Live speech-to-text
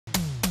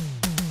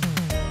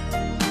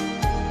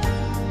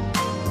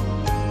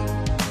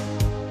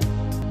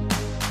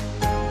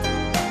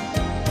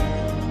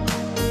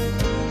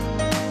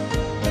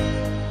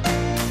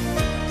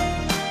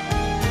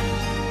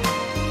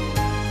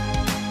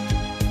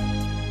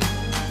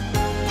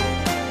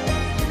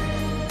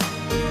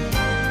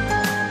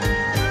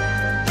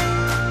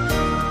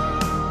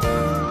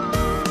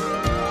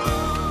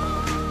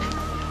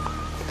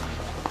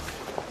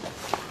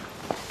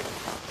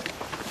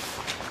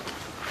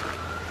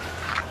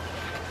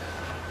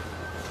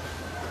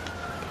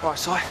Right,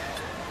 Si.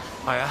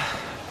 Hiya.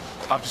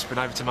 I've just been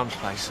over to Mum's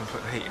place and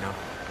put the heating on.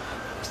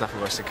 There's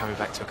nothing worse than coming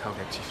back to a cold,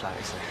 empty flat,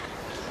 is there?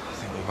 I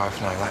think we both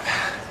know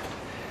that.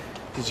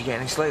 Did you get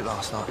any sleep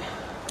last night?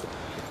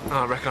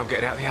 Oh, I reckon I'm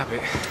getting out of the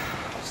habit.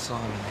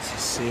 Simon, this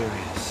is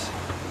serious.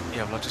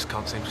 Yeah, well, I just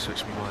can't seem to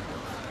switch my mind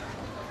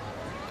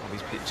off. All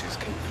these pictures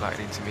keep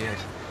floating into my head.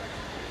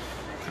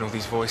 And all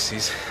these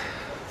voices.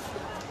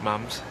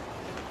 Mum's.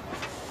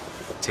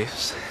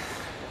 Tiff's.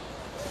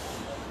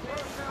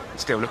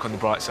 Still, look on the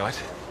bright side.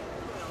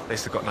 At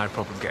least I've got no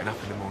problem getting up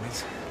in the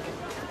mornings.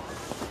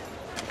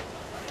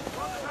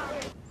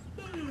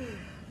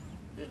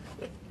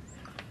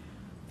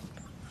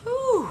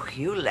 Ooh,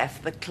 you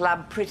left the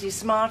club pretty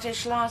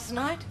smartish last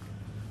night.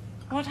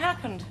 What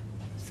happened?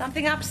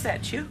 Something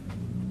upset you?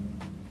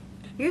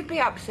 You'd be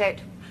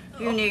upset.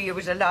 You knew you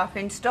was a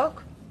laughing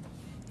stock.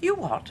 You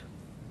what?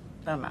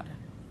 Don't matter.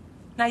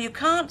 Now, you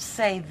can't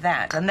say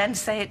that and then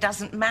say it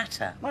doesn't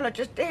matter. Well, I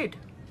just did.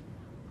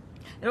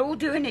 They're all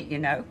doing it, you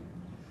know.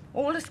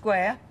 All a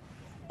square.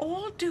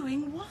 All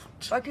doing what?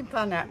 Poking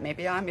fun at me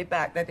behind my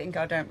back. They think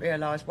I don't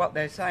realise what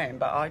they're saying,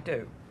 but I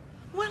do.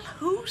 Well,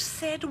 who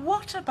said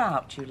what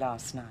about you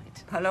last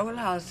night? Well, all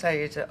I'll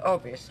say is that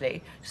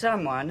obviously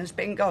someone has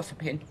been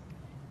gossiping.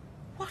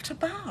 What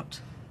about?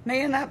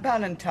 Me and that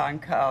Valentine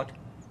card.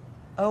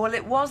 Oh, well,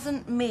 it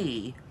wasn't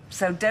me,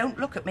 so don't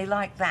look at me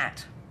like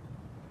that.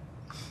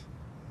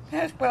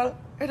 Yes, well,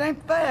 it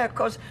ain't fair,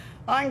 'cause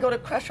I ain't got a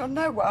crush on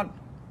no one.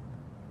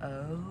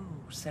 Oh,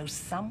 so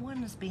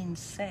someone's been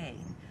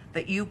saying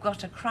that you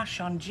got a crush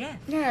on Jeff?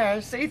 Yeah,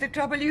 see the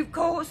trouble you've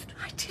caused?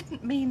 I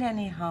didn't mean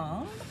any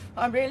harm.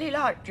 I really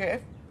like Jeff.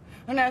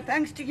 And now,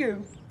 thanks to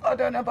you, I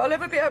don't know if I'll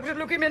ever be able to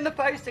look him in the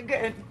face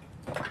again.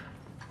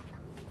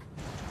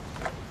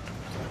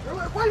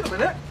 Wait a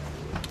minute.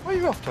 Where are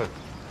you off to?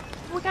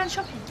 We're going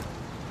shopping.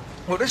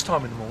 Well, this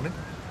time in the morning.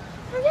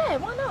 Oh yeah,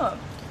 why not?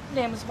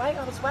 Liam was away,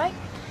 I was away.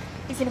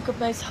 He's in a good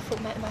mood, so I thought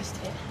we'd make the most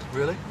of it.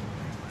 Really?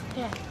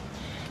 Yeah.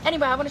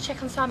 Anyway, I want to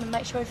check on Simon and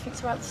make sure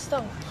everything's all right at the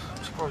store.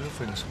 I'm surprised you're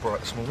feeling so bright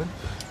this morning.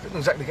 You didn't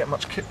exactly get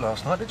much kip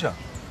last night, did you?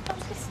 I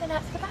was listening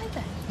out for the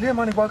baby. Liam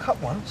only woke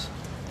up once.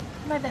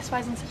 Maybe that's why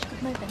he's in such a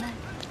good mood then, eh?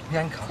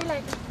 Yanka. See you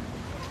later.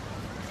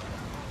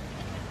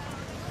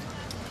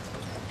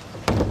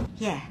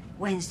 Yeah,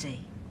 Wednesday.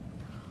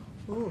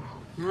 Oh,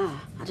 no,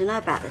 I don't know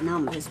about the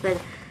numbers, but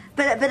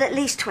at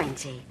least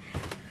 20.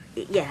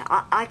 Yeah,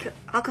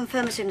 I'll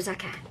confirm as soon as I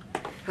can.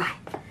 Right,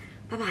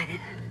 bye-bye then.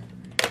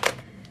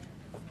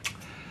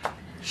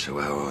 So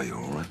how are you,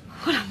 all right?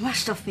 Well, I'm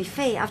rushed off my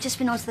feet. I've just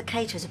been on to the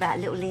caterers about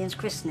little Liam's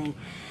christening.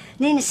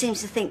 Nina seems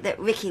to think that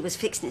Ricky was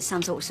fixing it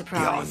some sort of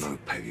surprise. Yeah, I know,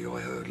 Peggy, I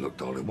heard. Look,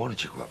 darling, why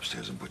don't you go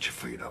upstairs and put your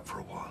feet up for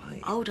a while, eh?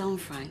 Hold on,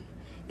 Frank.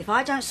 If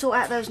I don't sort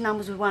out those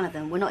numbers with one of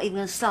them, we're not even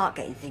going to start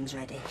getting things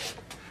ready.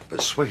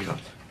 But, sweetheart,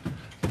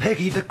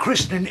 Peggy, the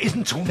christening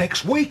isn't till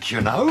next week,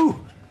 you know.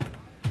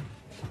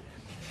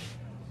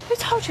 Who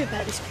told you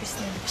about this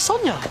christening?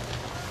 Sonia!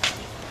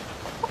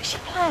 What is she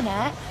playing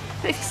at?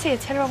 But if you see her,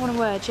 tell her I want a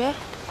word, yeah?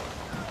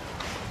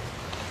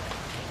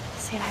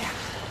 See you later.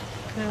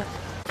 Yeah.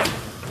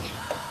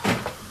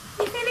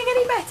 You feeling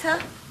any better?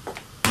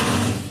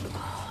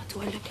 Oh,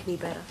 do I look any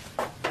better?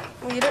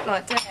 Well, you look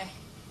like death.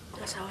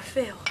 That's how I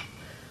feel.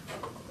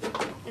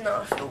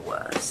 No, I feel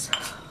worse.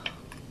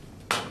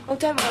 Oh,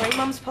 don't worry,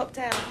 Mum's popped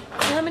out.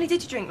 How many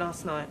did you drink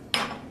last night?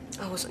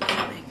 I wasn't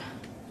coming.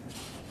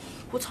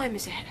 What time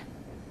is it?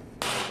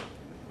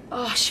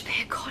 Oh, I should be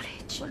at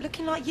college. What,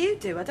 looking like you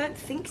do? I don't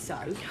think so.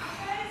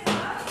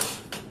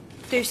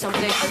 Do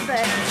something.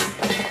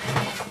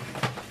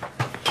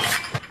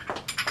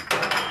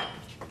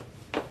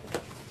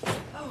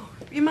 Oh,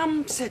 your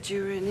mum said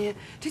you were in here.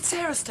 Did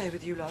Sarah stay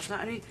with you last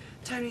night? Only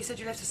Tony said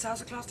you left the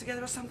salsa class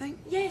together or something?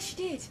 Yeah, she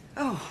did.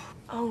 Oh.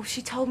 Oh,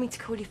 she told me to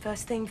call you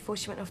first thing before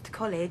she went off to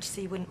college, so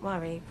you wouldn't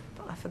worry.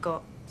 But I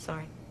forgot.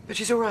 Sorry. But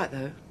she's all right,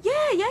 though?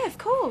 Yeah, of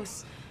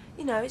course.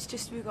 You know, it's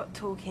just we got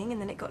talking and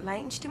then it got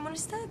late and she didn't want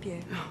to disturb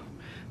you. Oh,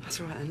 that's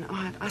all right then. All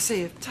right, I'll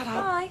see you.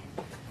 Ta-da. Bye.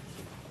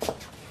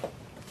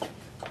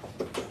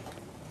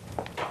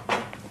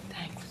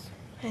 Thanks.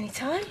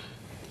 Anytime.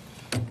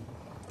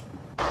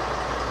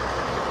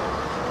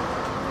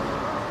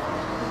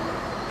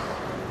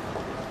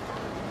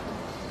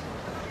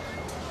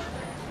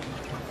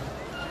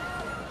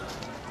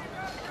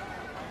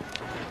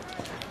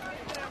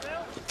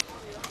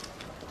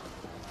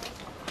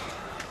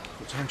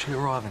 What time's she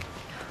arriving?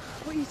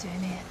 What are you doing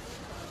here?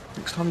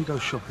 Next time you go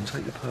shopping,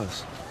 take your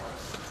purse.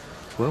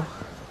 Well?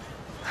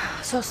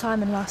 I saw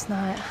Simon last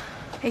night.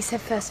 He said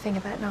first thing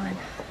about 9.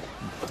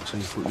 So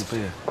you thought you'd be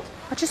here?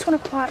 I just want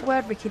a quiet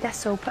word, Ricky,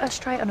 that's all. Put her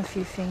straight on a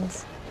few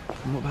things.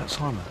 And what about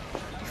Simon?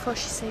 Before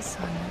she sees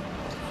Simon.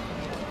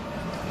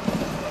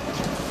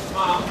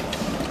 Mum!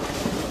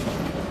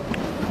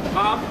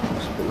 Mum!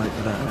 It's a bit late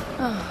for that, isn't it?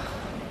 Oh.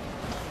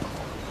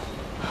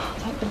 I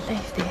don't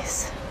believe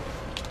this.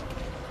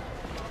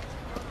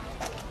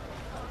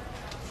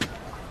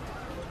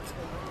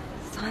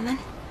 Simon?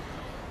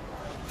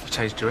 You've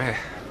changed your hair.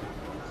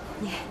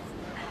 Yeah.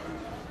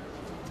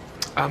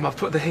 I've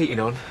put the heating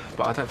on,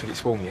 but I don't think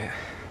it's warm yet.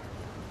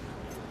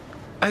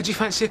 Do you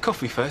fancy a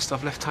coffee first?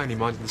 I've left Tony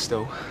minding the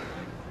stall.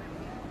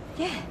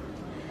 Yeah.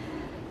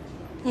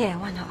 Yeah,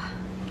 why not?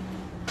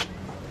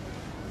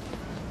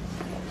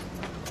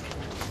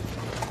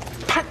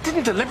 Pat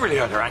didn't deliberately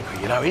hurt her ankle,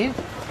 you know, Ian.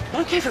 I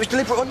don't care if it was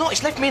deliberate or not.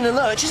 It's left me in the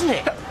lurch, isn't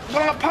it?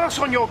 Well, I'll pass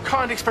on your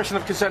kind expression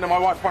of concern to my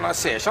wife when I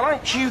see her, shall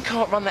I? You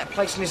can't run that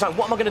place on his own.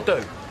 What am I going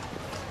to do?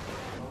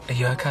 Are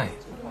you okay?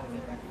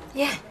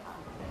 Yeah.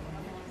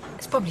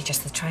 It's probably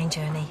just the train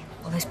journey.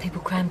 All those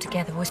people crammed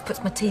together always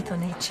puts my teeth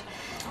on edge.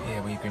 Yeah,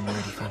 well, you've been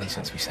really funny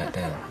since we sat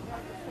down.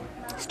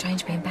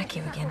 Strange being back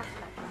here again.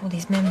 All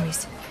these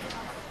memories.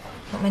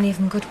 Not many of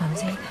them good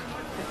ones either.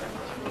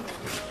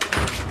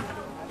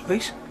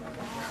 Louise?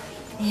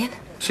 Ian?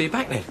 So you're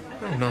back then?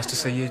 Oh, nice to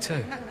see you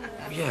too.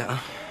 Yeah.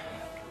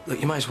 Look,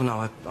 you may as well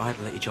know I had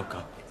to let your job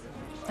go.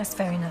 That's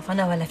fair enough. I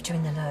know I left you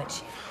in the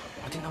lurch.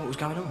 I didn't know what was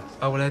going on.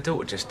 Oh, well, her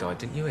daughter just died,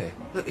 didn't you hear?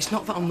 Look, it's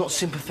not that I'm not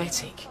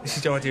sympathetic. This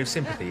is your idea of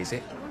sympathy, is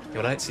it?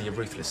 Well, I don't see your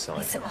ruthless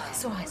side. It's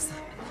all right, sir.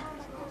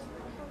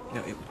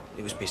 No,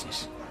 it was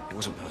business. It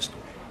wasn't personal.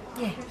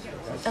 Yeah,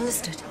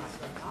 understood.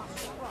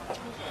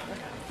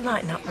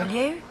 Lighten up, will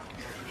you?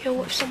 Hill,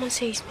 what if someone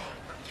sees me?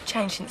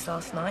 Changed since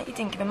last night. You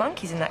didn't give a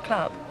monkeys in that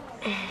club.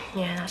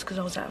 Yeah, that's because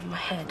I was out of my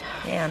head.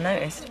 Yeah, I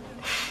noticed.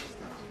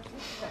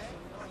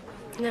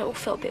 You know, it all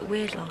felt a bit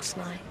weird last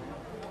night.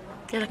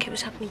 You know, like it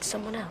was happening to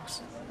someone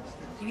else.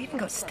 You even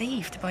got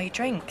Steve to buy you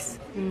drinks.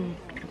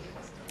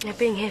 Yeah,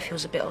 being here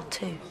feels a bit odd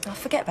too. Oh,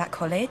 forget about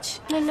college.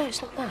 No,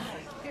 it's not that.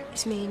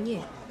 It's me and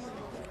you.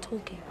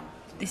 Talking.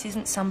 This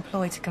isn't some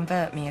ploy to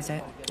convert me, is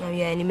it? Oh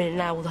yeah, any minute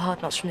now all the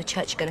hard nuts from the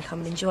church are going to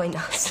come and join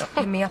us. Stop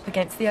putting me up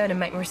against the urn and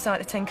make me recite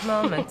the Ten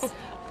Commandments.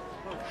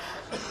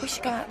 We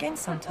should go out again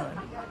sometime.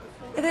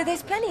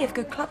 There's plenty of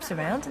good clubs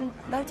around and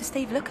loads of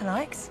Steve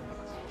lookalikes.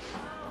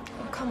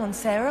 Oh, come on,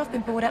 Sarah, I've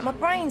been bored out my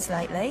brains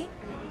lately.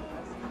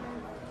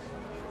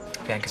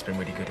 Bianca's been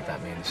really good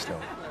about me in the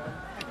store.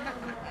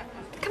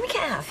 Can we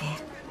get out of here?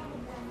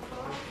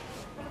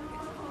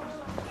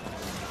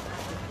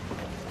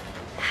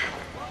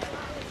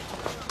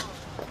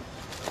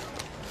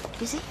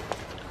 Busy?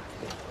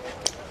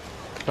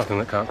 Nothing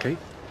that can't keep.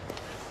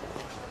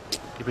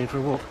 You been for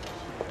a walk?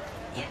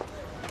 Yeah.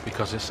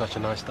 Because it's such a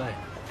nice day.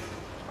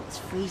 It's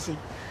freezing.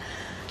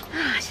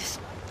 I just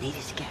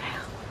needed to get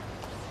out.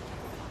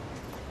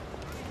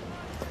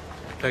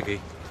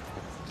 Peggy.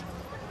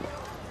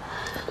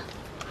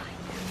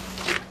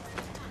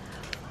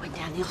 Went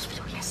down the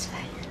hospital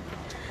yesterday.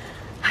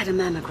 Had a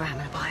mammogram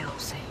and a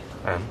biopsy.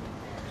 And?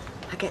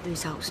 I get the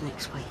results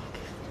next week.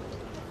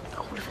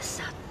 All of a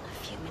sudden,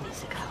 a few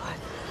minutes ago,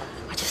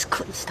 I just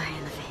couldn't stay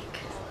in the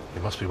Vic.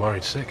 You must be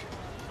worried sick.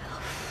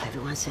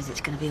 Everyone says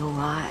it's going to be all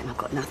right and I've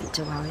got nothing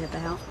to worry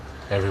about.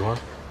 Everyone?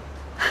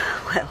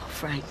 Well,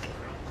 Frank,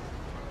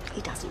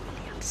 he doesn't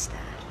really understand.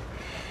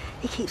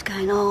 He keeps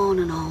going on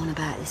and on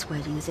about this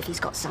wedding as if he's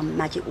got some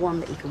magic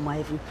wand that he can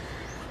wave and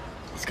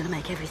it's going to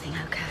make everything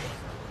okay.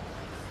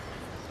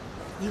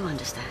 You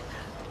understand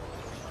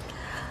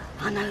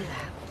that. I know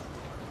that.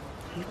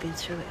 You've been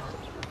through it all.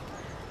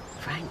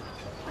 Frank,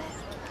 well,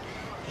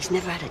 he's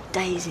never had a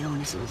day's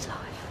illness in his life.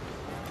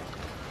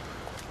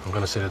 I'm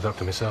going to see the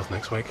doctor myself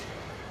next week.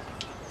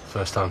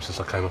 First time since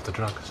I came off the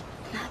drugs.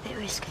 Not a bit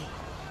risky.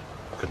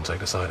 Couldn't take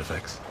the side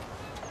effects.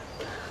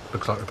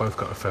 Looks like we both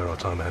got a fair old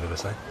time ahead of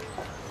us, eh?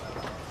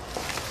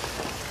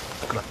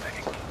 Good luck,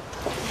 Peggy.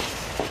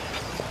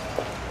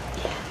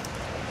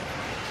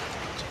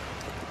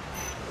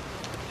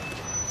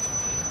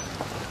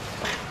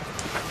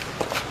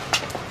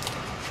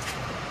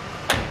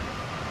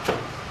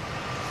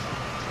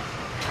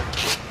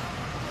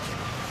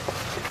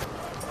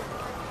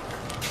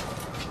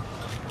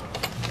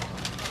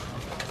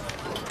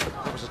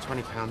 That was a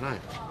 £20 note.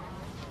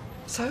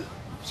 So?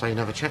 So you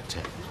never checked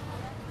it?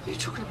 What are you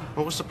talking about?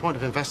 Well, what's the point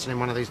of investing in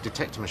one of these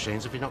detector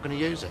machines if you're not going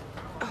to use it?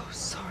 Oh,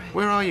 sorry.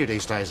 Where are you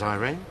these days,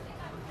 Irene?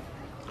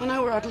 I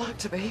know where I'd like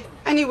to be.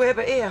 Anywhere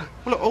but here.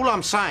 Well, look, all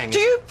I'm saying is...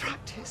 Do you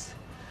practice?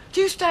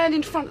 Do you stand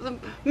in front of the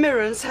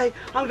mirror and say,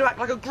 I'm going to act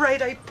like a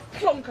grade A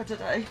plonker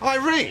today?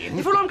 Irene?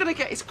 If all I'm going to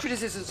get is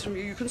criticisms from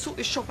you, you can sort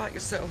this shop out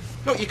yourself.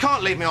 Look, you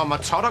can't leave me on my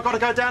Todd. I've got to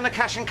go down to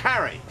cash and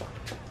carry.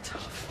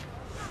 Tough.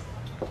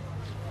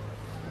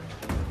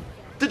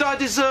 Did I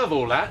deserve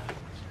all that?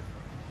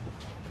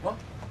 What?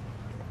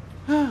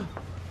 Oh.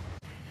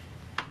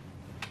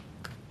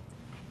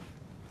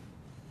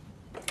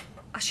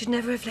 I should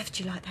never have left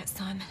you like that,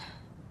 Simon.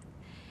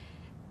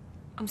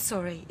 I'm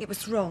sorry. It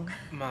was wrong.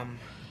 Mum.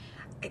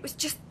 It was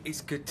just...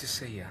 It's good to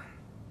see you.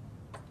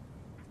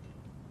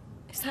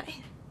 Is that it?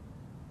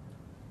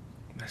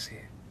 That's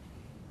it.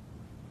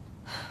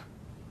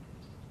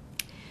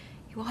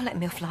 You are letting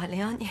me off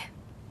lightly, aren't you?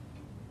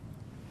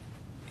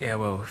 Yeah,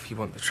 well, if you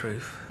want the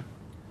truth.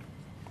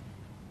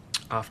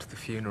 After the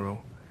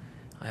funeral,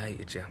 I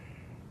hated you.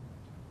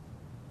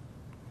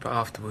 But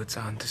afterwards,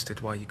 I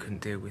understood why you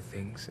couldn't deal with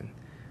things, and...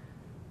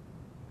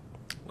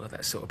 well,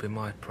 that's sort of been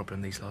my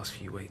problem these last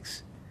few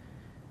weeks.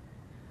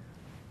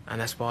 And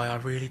that's why I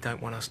really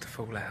don't want us to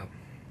fall out.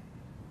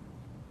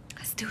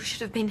 I still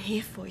should have been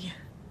here for you.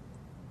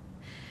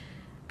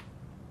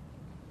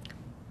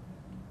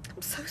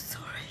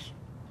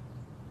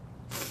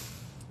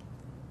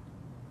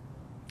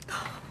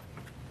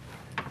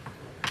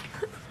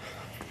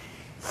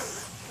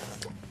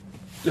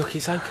 Look,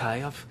 it's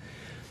okay.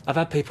 I've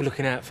had people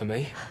looking out for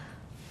me.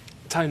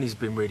 Tony's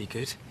been really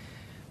good,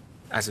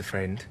 as a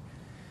friend.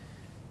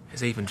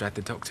 He's even dragged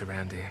the doctor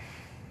round here.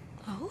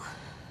 Oh?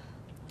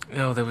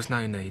 No, there was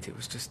no need. It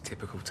was just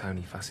typical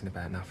Tony fussing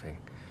about nothing.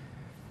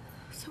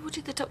 So what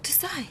did the doctor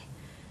say?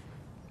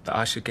 That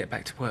I should get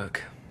back to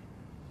work.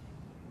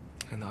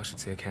 And that I should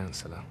see a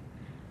counsellor.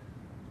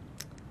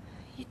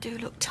 You do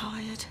look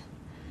tired.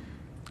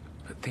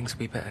 But things will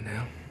be better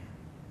now.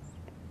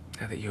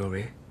 Now that you're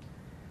here.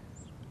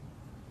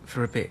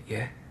 For a bit,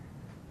 yeah?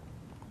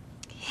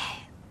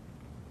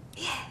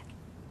 Yeah.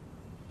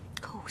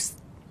 Of course.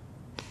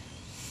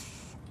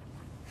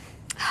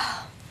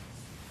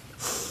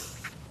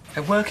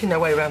 They're working their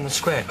way around the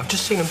square. I've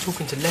just seen them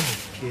talking to Lenny.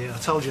 Yeah, I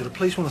told you, the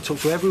police want to talk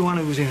to everyone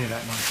who was in here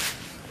that night.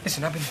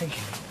 Listen, I've been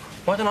thinking.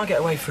 Why don't I get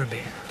away for a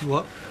bit? Do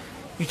what?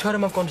 You told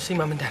them I've gone to see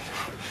Mum and Dad.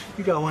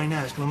 You go away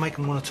now, it's going to make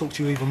them want to talk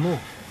to you even more.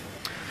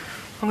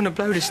 I'm going to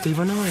blow this, Steve,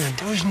 I know I am.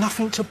 There is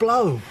nothing to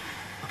blow.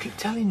 I keep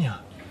telling you.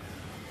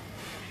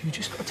 You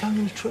just got to tell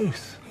them the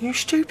truth. Are you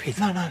stupid?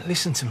 No,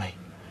 listen to me.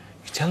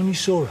 You tell them you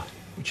saw her,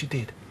 which you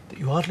did, that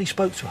you hardly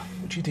spoke to her,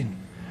 which you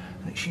didn't,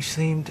 and that she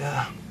seemed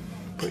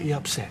pretty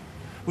upset,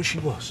 which she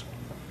was.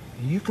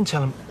 You can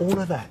tell them all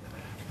of that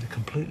with a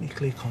completely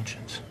clear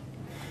conscience.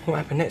 What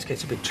happened next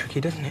gets a bit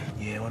tricky, doesn't it?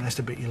 Yeah, well, that's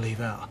the bit you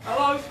leave out.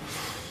 Hello?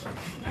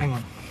 Hang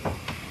on.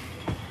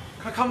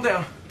 Can I come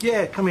down?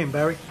 Yeah, come in,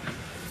 Barry.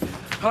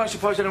 I don't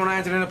suppose anyone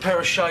handed in a pair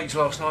of shades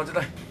last night, did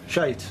they?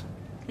 Shades?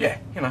 Yeah,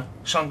 you know,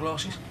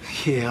 sunglasses.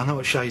 Yeah, I know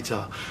what shades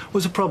are.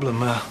 What's the problem?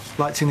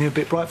 Lights in here a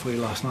bit bright for you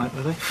last night,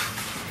 were they?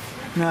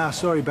 Nah,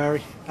 sorry,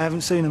 Barry. I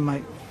haven't seen them,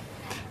 mate.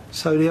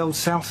 So the old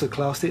Souther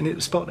class didn't hit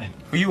the spot then?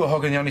 Well, you were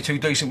hogging the only two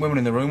decent women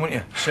in the room, weren't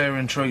you? Sarah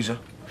and Teresa.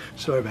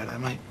 Sorry about that,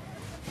 mate.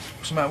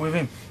 What's the matter with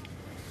him?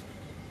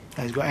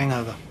 He's got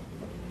hangover.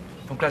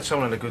 I'm glad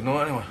someone had a good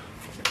night, anyway.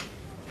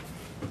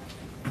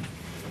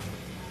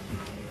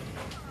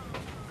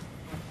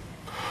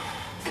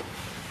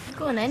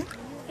 Go on then.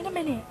 In a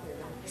minute.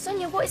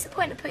 Sonia, what is the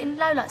point of putting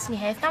lowlights in your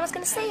hair if no one's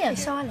going to see them?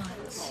 It's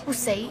highlights. We'll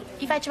see.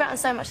 You've had your out on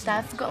so much today,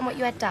 I've forgotten what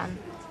you had done.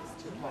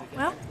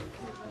 Well?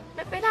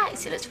 Look,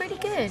 relax. It looks really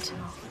good.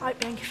 I hope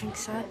Bianca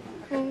thinks so.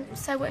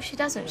 So what if she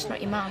doesn't? She's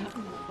not your mum.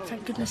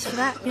 Thank goodness for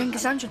that.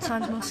 Bianca's 100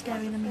 times more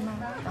scary than my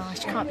mum. Oh,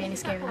 she can't be any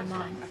scarier than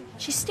mine.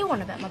 She's still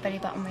on about my belly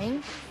button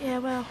ring. Yeah,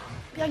 well,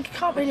 Bianca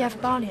can't really have a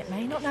barney at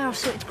me. Not now I've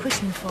sorted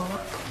christening for her.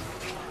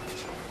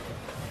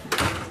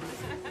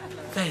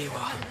 There you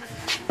are.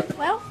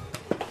 Well?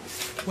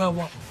 Well,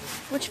 what?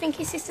 What do you think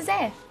your sister's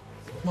hair?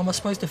 What am I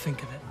supposed to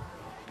think of it?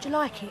 Do you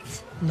like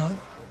it? No.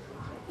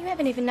 You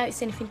haven't even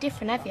noticed anything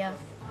different, have you?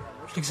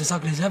 She looks as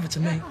ugly as ever to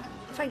me.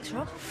 Thanks,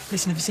 Rob.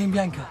 Listen, have you seen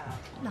Bianca?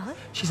 No.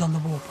 She's on the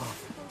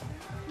warpath.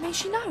 I mean,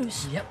 she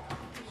knows? Yep.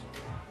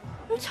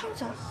 Who told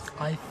her?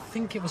 I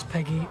think it was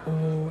Peggy,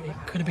 or it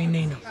could have been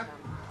Nina.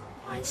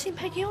 I ain't seen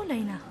Peggy or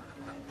Nina.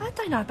 How'd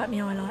they know about me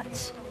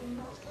highlights?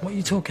 What are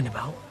you talking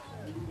about?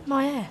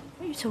 My hair.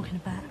 What are you talking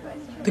about?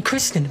 The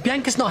christening.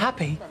 Bianca's not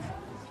happy.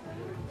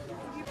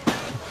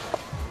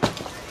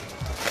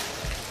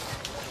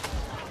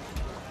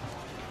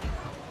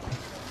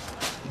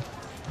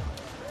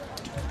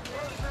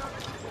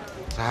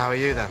 So how are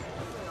you then?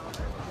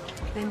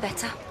 Been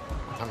better.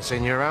 Haven't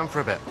seen you around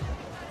for a bit.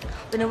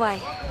 Been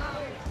away.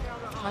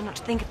 Trying not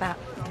to think about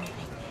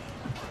anything.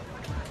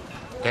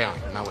 Yeah,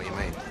 I know what you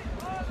mean.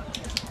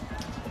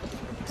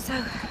 So,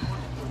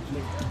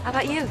 how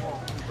about you?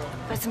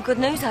 Got some good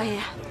news, I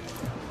hear.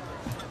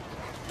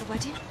 The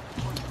wedding?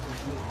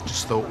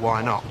 Just thought,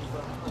 why not?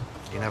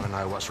 You never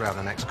know what's round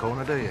the next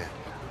corner, do you?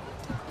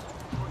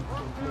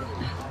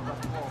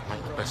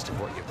 Make the best of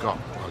what you've got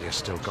while you've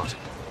still got it.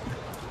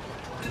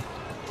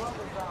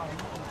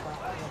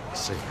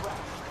 See.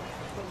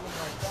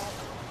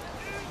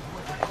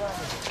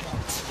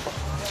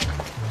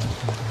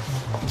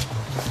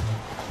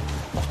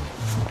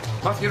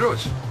 Matthew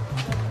Rhodes.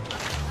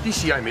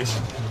 DCI, miss.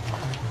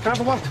 Can I have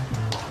a word?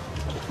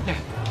 Yeah.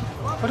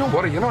 Oh, don't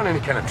worry, you're not in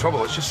any kind of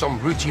trouble. It's just some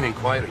routine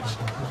inquiries.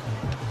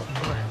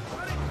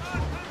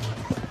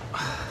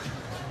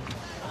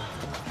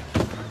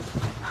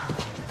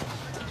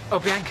 Oh,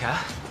 Bianca,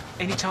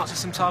 any chance of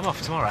some time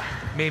off tomorrow?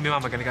 Me and my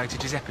mum are going to go to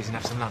Giuseppe's and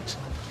have some lunch.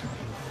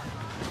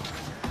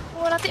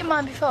 Well, I didn't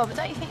mind before, but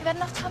don't you think you've had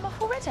enough time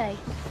off already?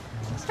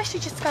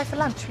 Especially just to go for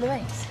lunch with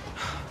Louise.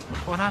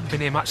 Well, I haven't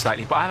been here much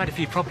lately, but I've had a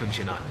few problems,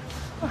 you know.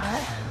 All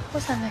right.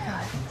 What's having a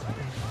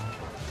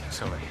go?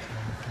 Sorry.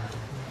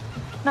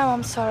 No,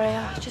 I'm sorry.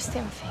 I just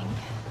didn't think.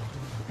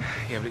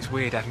 Yeah, but it's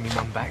weird having my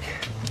mum back.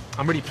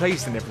 I'm really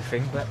pleased and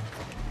everything, but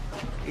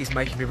he's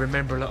making me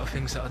remember a lot of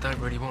things that I don't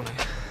really want to.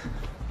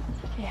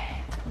 Yeah.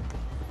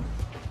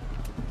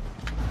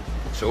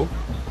 So,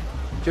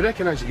 do you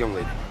recognise the young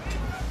lady?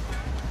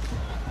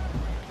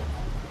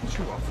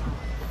 Show off.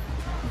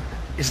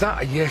 Is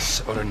that a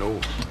yes or a no?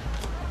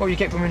 Well, you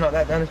get women like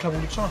that down the club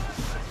all the time.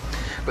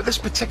 But this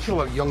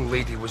particular young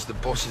lady was the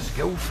boss's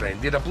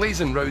girlfriend. They had a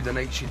blazing row the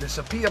night she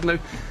disappeared. Now,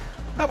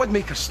 that would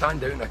make her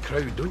stand out in a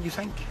crowd, don't you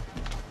think?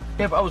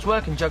 Yeah, but I was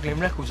working juggling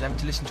records and having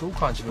to listen to all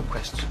kinds of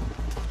requests.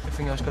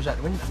 everything else goes out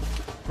the window.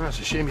 Well, it's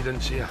a shame you didn't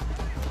see her.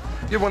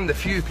 You're one of the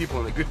few people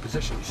in a good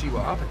position to see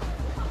what happened.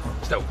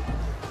 Still,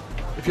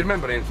 if you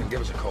remember anything, give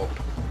us a call.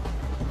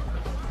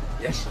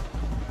 Yes?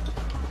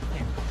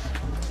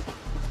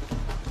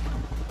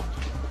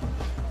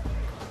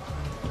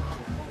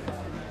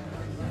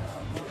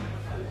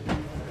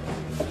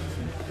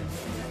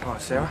 All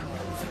right, Sarah.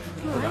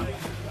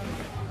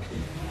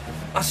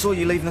 I saw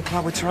you leaving the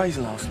club with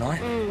Teresa last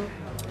night.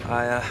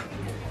 I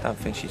don't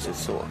think she's the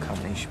sort of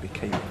company you should be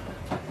keeping.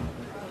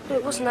 Well,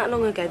 it wasn't that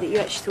long ago that you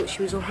actually thought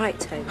she was all right,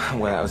 Tony.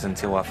 Well, that was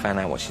until I found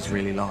out what she's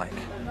really like.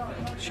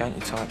 She ain't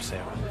your type,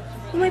 Sarah.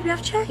 Well, maybe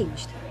I've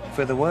changed.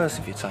 For the worse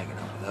if you're taking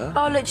up with her.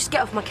 Oh, look, just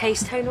get off my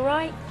case, Tone, all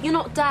right? You're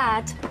not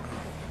Dad.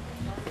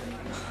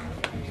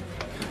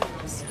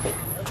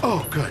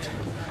 Oh, good.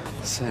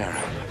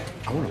 Sarah,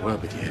 I want to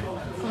word with you.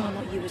 Oh,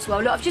 not you as well.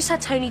 Look, I've just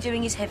had Tony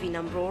doing his heavy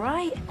number, all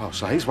right? Oh,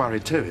 so he's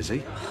worried too, is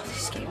he? Oh,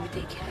 this is getting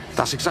ridiculous.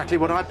 That's exactly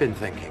what I've been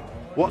thinking.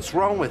 What's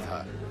wrong with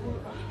her?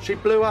 She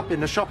blew up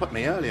in the shop at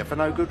me earlier for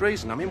no good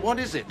reason. I mean, what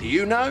is it? Do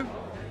you know?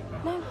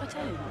 No, I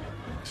don't.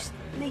 Just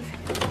leave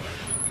it.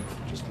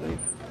 Just leave.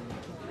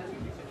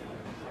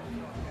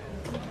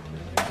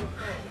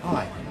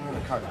 Hi, I'm going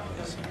to coat like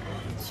this.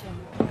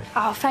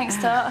 Oh,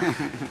 thanks, Dot. Yeah.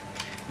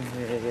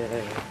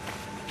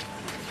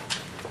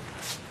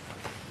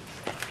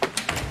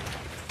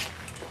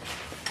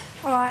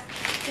 All right,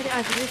 get it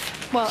over with.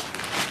 What?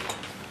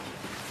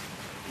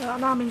 Look, I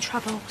know I'm in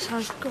trouble,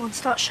 so go on,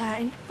 start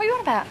shouting. What are you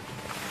on about?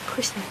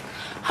 Kristen.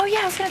 Oh, yeah,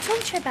 I was going to talk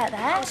to you about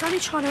that. I was only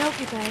trying to help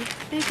you, babe.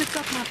 Be a good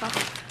godmother.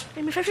 I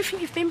mean, with everything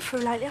you've been through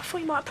lately, I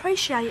thought you might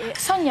appreciate it.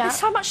 Sonia. There's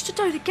so much to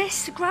do, the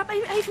guests to grab,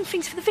 even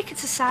things for the vicar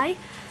to say.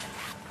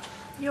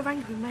 You're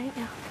angry with me, ain't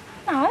you?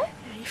 No.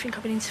 Yeah, you think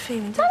I've been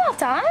interfering, No, I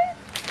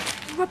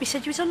don't. Robbie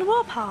said you was on the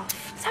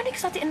warpath. It's only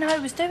because I didn't know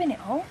who was doing it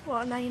all.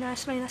 What, now you know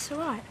it's me, that's all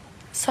right?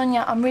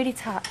 Sonia, I'm really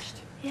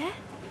touched. Yeah?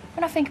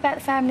 When I think about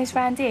the families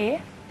round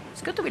here,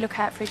 it's good that we look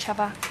out for each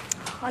other.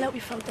 I'll help you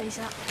fold these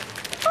up.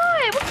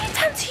 Oi, what have you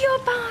done to your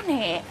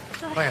barnet?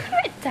 Where? You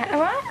read that, all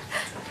right?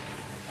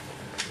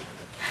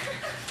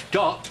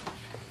 Dot.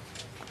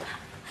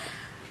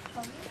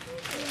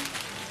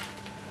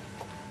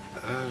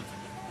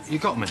 You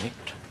got a minute?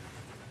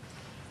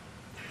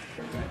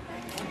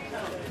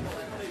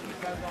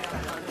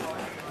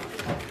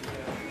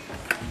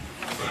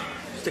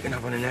 Stick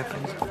another one in there,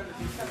 please.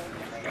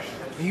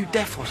 Are you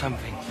deaf or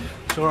something?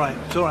 It's all right,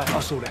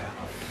 I'll sort it out.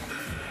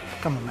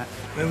 Come on, Matt.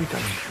 Where are we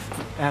going?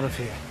 Out of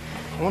here.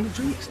 I want a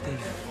drink, Steve.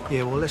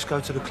 Yeah, well, let's go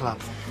to the club.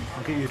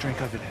 I'll get you a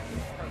drink over there.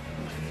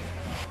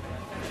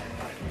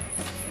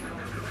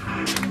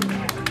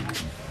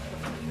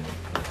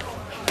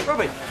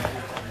 Robin,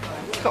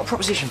 I've got a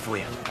proposition for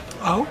you.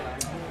 Oh?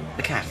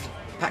 The cafe.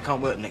 Pat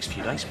can't work the next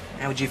few days.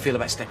 How would you feel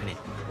about stepping in?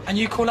 And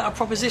you call that a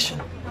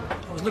proposition?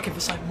 I was looking for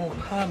something more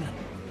permanent.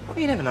 Well,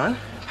 you never know.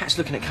 Pat's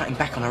looking at cutting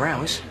back on her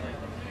hours.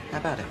 How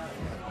about it?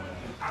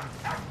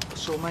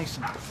 Saw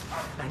Mason.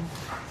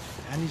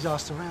 And he's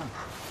asked around.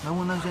 No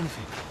one knows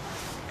anything.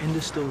 End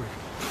of story.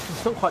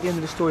 It's not quite the end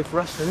of the story for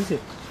us then, is it?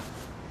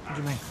 What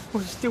do you mean?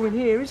 Well, it's still in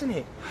here, isn't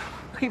it?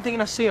 I keep thinking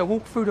I see her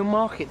walk through the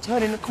market,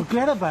 turning the...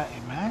 Forget about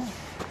it, man.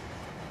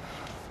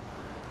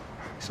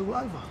 It's all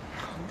over.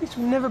 This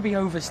will never be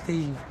over,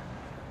 Steve.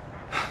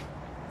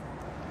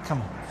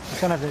 Come on, let's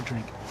go and have that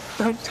drink.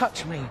 Don't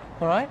touch me,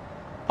 all right?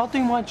 I'll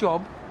do my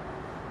job,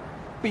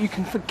 but you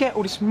can forget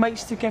all this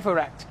mates together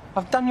act.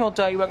 I've done your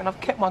dirty work and I've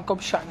kept my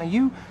gob shut. Now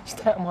you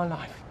stay out of my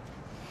life.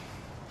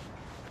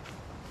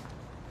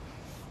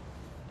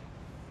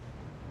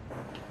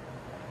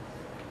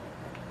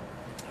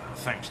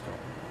 Thanks, Doc.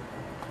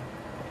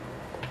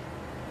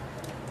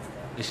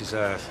 This is,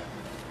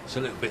 it's a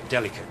little bit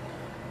delicate.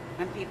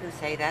 When people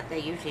say that, they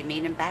usually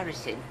mean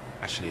embarrassing.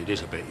 Actually, it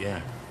is a bit,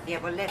 yeah. Yeah,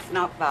 well, let's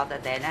not bother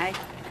then, eh?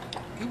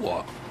 You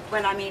what?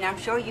 Well, I mean, I'm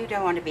sure you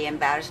don't want to be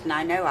embarrassed, and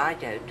I know I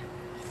don't.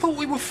 I thought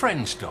we were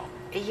friends, Doc.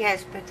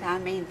 Yes, but I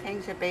mean,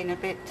 things have been a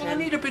bit... Well, I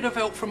need a bit of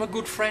help from a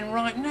good friend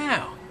right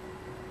now.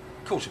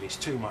 Of course, if it's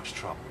too much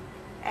trouble.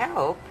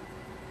 Help?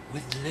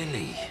 With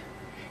Lily.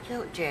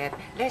 Look, Jeb,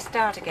 let's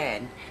start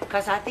again,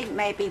 because I think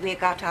maybe we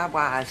got our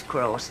wires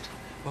crossed.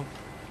 Well,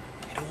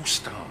 it all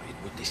started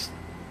with this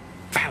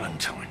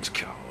Valentine's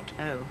card.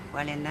 Oh,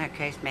 well, in that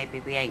case, maybe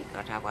we ain't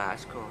got our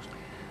wires crossed.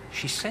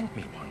 She sent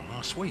me one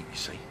last week, you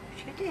see.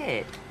 She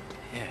did?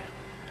 Yeah.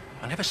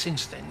 And ever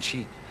since then,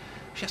 she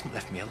hasn't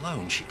left me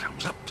alone. She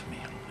comes up to me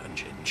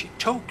and she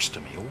talks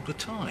to me all the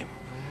time.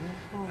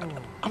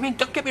 I mean,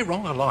 don't get me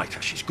wrong, I like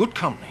her. She's good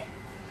company.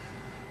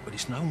 But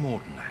it's no more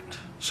than that.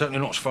 Certainly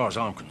not as far as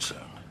I'm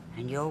concerned.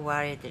 And you're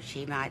worried that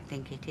she might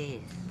think it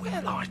is?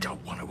 Well, I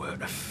don't want to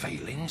hurt her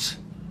feelings.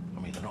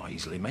 I mean, they're not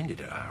easily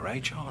mended at our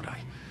age, are they?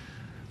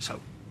 So,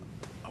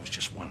 I was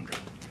just wondering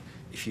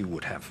if you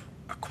would have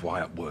a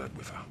quiet word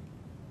with her.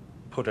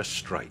 Put her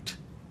straight.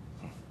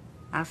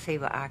 I'll see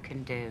what I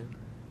can do.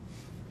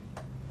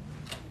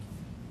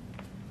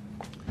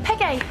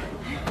 Peggy!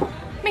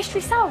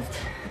 Mystery solved.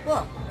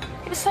 What?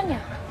 It was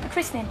Sonia, the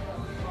christening.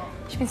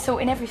 She's been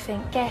sorting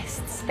everything.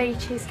 Guests,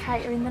 speeches,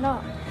 catering, the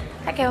lot.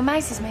 That girl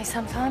amazes me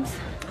sometimes.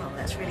 Oh,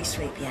 that's really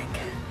sweet, Bianca.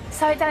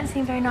 So it don't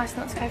seem very nice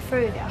not to go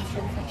through with it after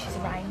everything she's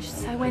arranged.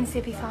 So Wednesday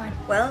will be fine.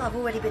 Well, I've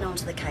already been on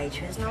to the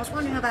caterers, and I was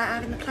wondering about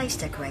having the place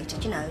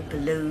decorated, you know,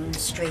 balloons,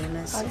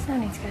 streamers. Oh, there's no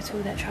need to go to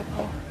all that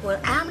trouble. Well,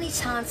 how many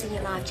times in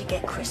your life do you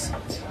get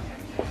christened?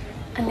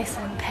 And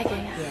listen, Peggy.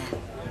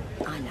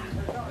 Yeah, I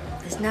know.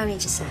 There's no need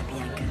to say it,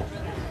 Bianca.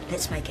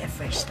 Let's make it a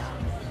fresh start.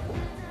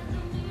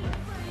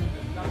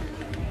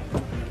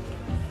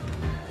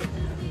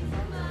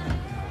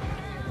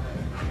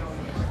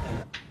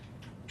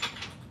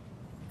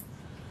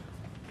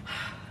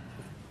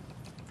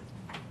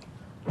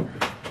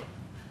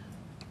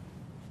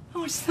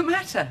 What's the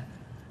matter?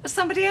 Has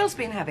somebody else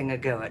been having a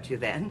go at you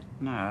then?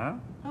 No.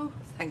 Oh,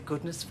 thank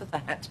goodness for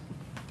that.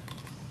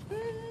 It's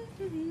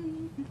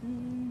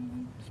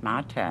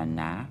my turn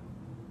now.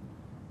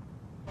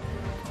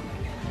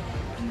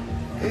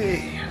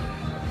 Hey.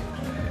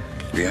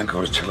 Bianca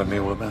was telling me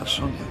all about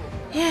Sonia.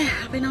 Yeah,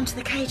 I've been on to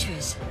the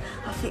caterers.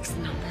 I'll fix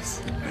the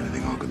numbers.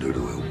 Anything I can do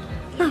to help?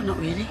 No, not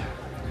really.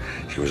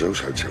 She was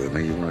also telling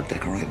me you want to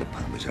decorate the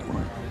pub, is that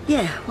right?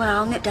 Yeah, well,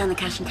 I'll nip down the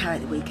cash and carry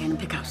at the weekend and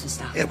pick up some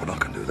stuff. Yeah, but I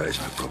can do that,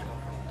 it's no problem.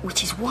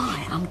 Which is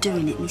why I'm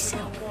doing it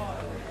myself.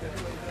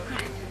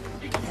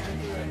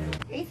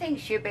 He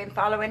thinks you've been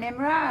following him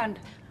round.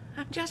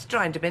 I'm just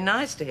trying to be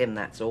nice to him,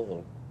 that's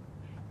all.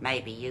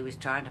 Maybe you was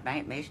trying to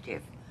make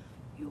mischief.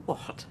 You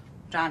what?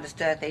 Trying to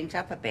stir things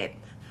up a bit.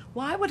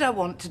 Why would I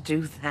want to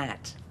do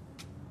that?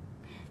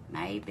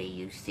 Maybe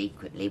you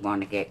secretly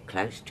want to get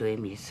close to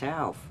him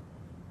yourself.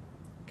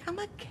 Come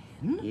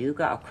again? You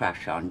got a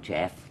crush on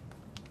Jeff.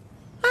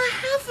 I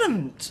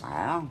haven't.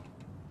 Well,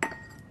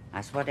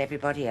 that's what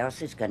everybody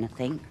else is going to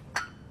think.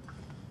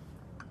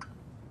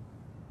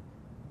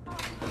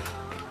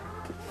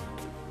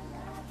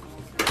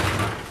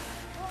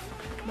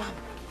 Mum,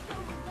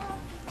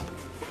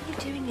 what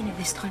are you doing in at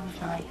this time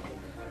of night?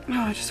 No,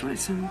 I just wanted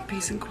some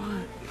peace and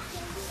quiet.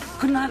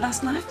 Good night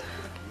last night?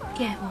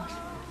 Yeah, it was.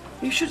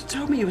 You should have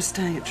told me you were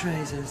staying at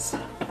Tracer's.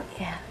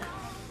 Yeah. Well,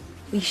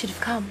 you should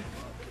have come.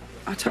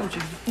 I told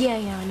you. Yeah,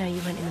 I know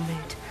you weren't in the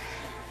mood.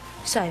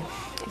 So,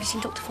 have you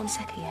seen Dr.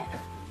 Fonseca yet?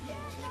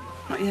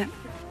 Not yet.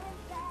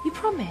 You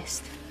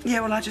promised. Yeah,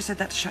 well, I just said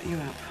that to shut you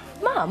up.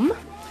 Mum?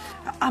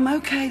 I'm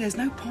okay, there's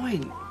no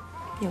point.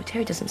 Yeah, well,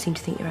 Terry doesn't seem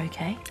to think you're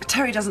okay.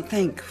 Terry doesn't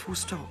think, full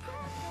stop.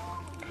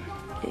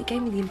 It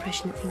gave me the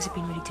impression that things have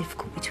been really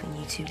difficult between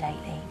you two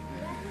lately.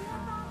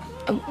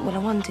 Well, I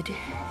wondered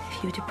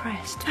if you were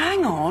depressed.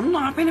 Hang on,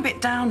 I've been a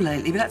bit down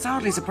lately, but that's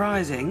hardly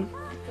surprising.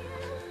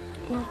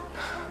 Well,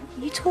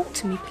 you talk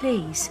to me,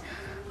 please.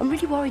 I'm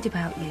really worried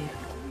about you.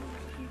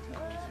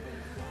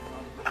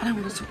 I don't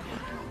want to talk about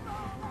it.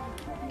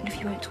 And if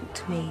you won't talk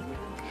to me,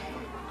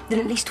 then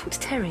at least talk to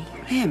Terry.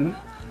 Him?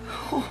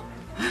 Oh,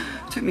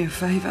 do me a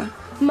favour.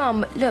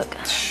 Mum, look.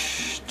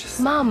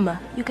 Mum,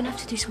 you're going to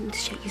have to do something to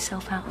shake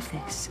yourself out of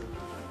this.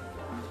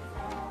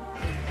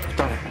 I've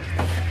done it.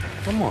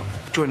 Done what?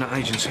 Joined that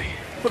agency.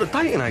 What, a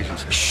dating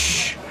agency?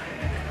 Shh!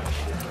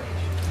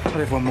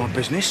 Tell everyone my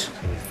business.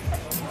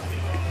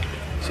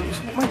 So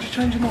what made you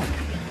change your mind?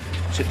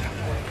 Sit down.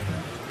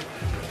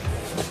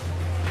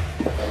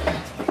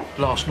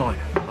 Last night,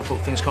 I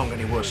thought things can't get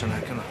any worse than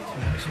that, can they?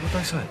 Yeah, so what'd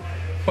they say?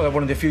 Well, they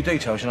wanted a few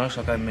details, you know,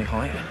 so I gave them my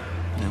height.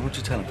 Yeah, what'd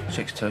you tell them?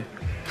 6'2".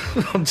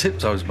 On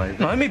tiptoes, mate.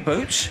 No, me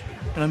boots.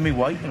 You know, me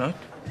weight, you know,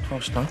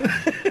 12 stone.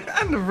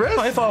 And the rest?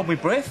 Mate, if I hold my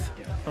breath,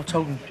 I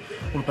told them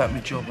all about my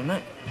job and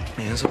that.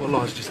 Yeah, so what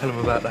lies did you tell them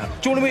about that?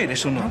 Do you want to hear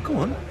this or not? Oh, go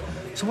on.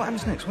 So what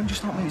happens next? When do you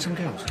start meeting some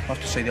girls? I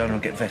have to see the owner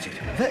and get vetted.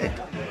 Vetted?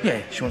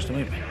 Yeah, she wants to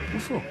meet me.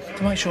 What for?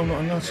 To make sure I'm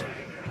not a nutter.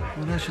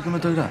 Well, how's she going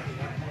to do that?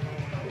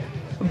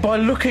 By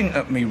looking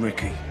at me,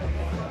 Ricky.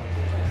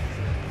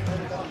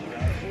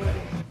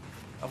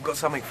 I've got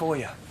something for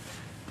you.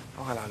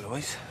 Oh, hello,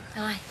 Louise.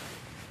 Hi.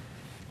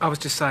 I was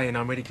just saying,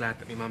 I'm really glad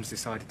that my mum's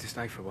decided to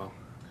stay for a while.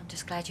 I'm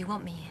just glad you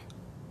want me here,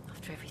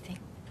 after everything.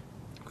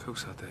 Of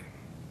course I do.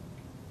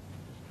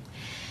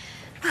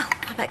 Well,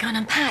 I better go and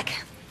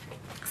unpack.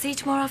 See you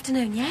tomorrow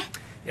afternoon, yeah?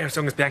 Yeah, as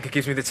long as Bianca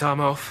gives me the time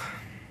off.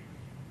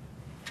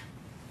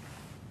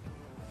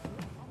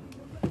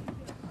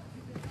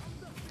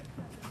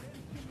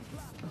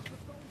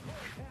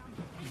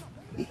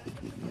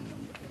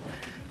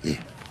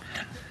 Yeah.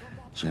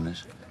 Seen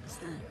this?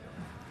 So,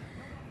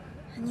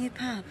 a new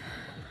pub.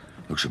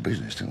 Looks a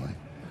business, don't they?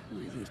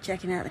 Well, you're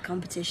checking out the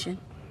competition.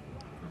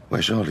 Well,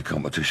 it's hardly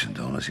competition,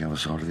 Don. It's the other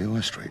side of the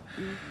high street.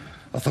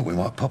 I thought we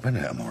might pop in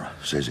there tomorrow.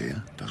 Says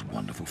here, does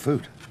wonderful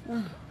food.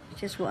 Oh,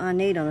 just what I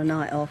need on a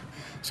night off.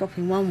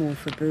 Swapping one wall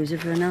for boozer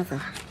for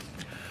another.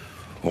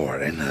 All right,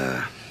 then,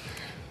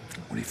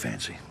 what do you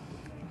fancy?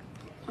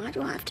 Why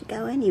do I have to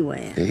go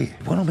anywhere? Hey,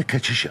 why don't we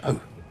catch a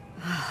show?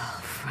 Oh,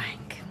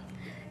 Frank.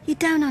 You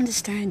don't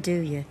understand,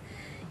 do you?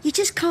 You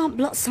just can't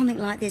blot something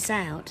like this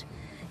out.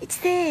 It's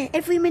there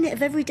every minute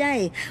of every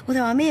day,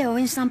 whether I'm here or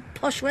in some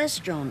posh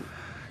restaurant.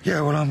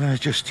 Yeah, well, I'm gonna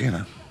just, you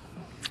know,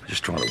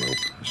 just try to help.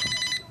 That's all.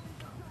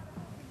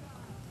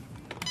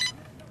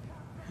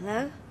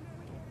 Hello?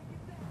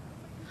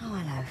 Oh,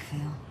 hello,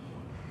 Phil.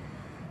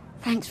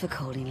 Thanks for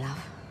calling, love.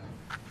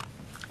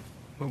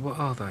 Well, what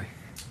are they?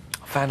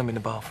 I found them in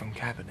the bathroom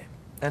cabinet.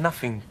 They're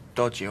nothing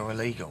dodgy or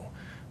illegal.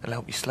 They'll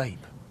help you sleep.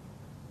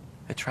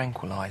 They're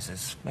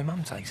tranquilizers. My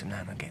mum takes them now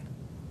and again.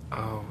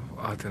 Oh,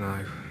 I don't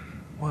know.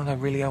 Well, they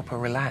really help her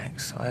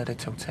relax. I heard her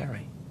tell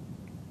Terry.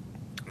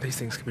 These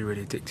things can be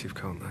really addictive,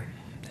 can't they?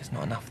 There's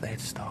not enough there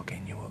to start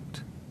getting you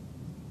hooked.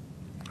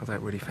 I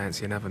don't really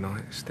fancy another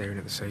night staring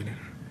at the ceiling.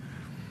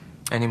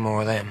 Any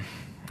more of them,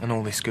 and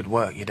all this good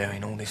work you're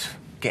doing, all this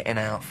getting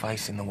out,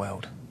 facing the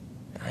world,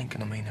 it ain't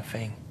gonna mean a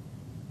thing.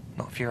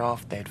 Not if you're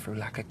half dead through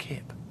lack of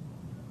kip.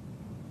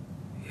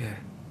 Yeah.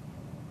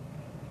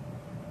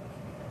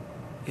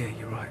 Yeah,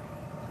 you're right.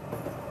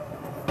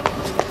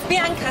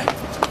 Bianca!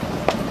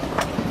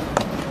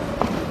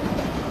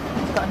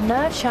 You've got a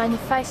nerve showing your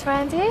face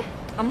round here.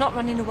 I'm not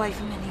running away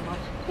from anyone.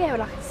 Yeah,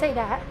 well, I can see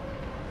that.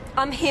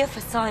 I'm here for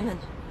Simon.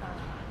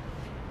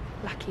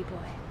 Lucky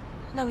boy.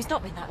 No, he's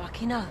not been that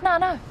lucky, no.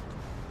 No.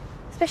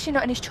 Especially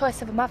not in his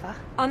choice of a mother.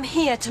 I'm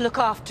here to look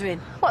after him.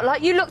 What,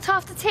 like you looked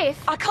after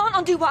Tiff? I can't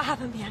undo what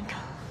happened, Bianca.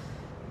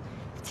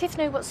 If Tiff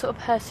knew what sort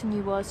of person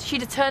you was,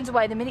 she'd have turned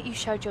away the minute you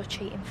showed your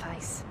cheating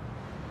face.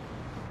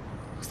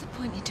 What's the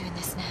point in doing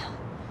this now?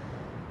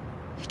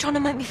 You're trying to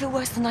make me feel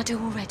worse than I do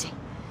already.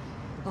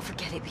 Well,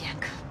 forget it,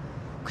 Bianca.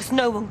 Because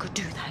no one could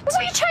do that. Well,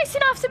 what are you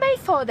chasing after me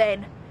for,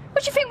 then?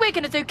 What do you think we're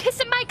going to do? Kiss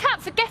and make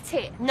up? Forget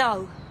it.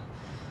 No.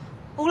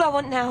 All I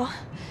want now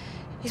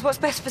is what's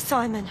best for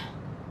Simon.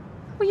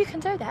 Well, you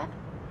can do that.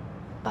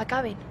 By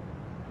going.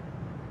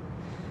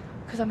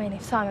 Because, I mean,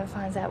 if Simon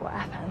finds out what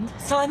happened...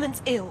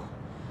 Simon's ill.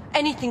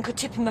 Anything could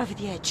tip him over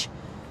the edge.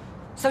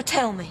 So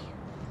tell me,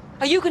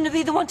 are you going to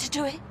be the one to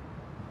do it?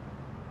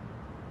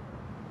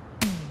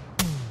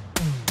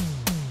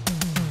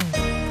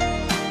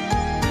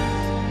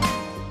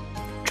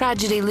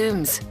 Tragedy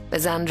looms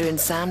as Andrew and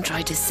Sam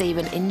try to save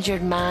an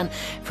injured man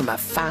from a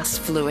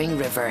fast-flowing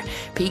river.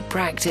 Peak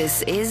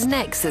Practice is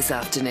next this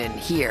afternoon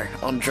here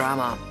on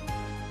Drama.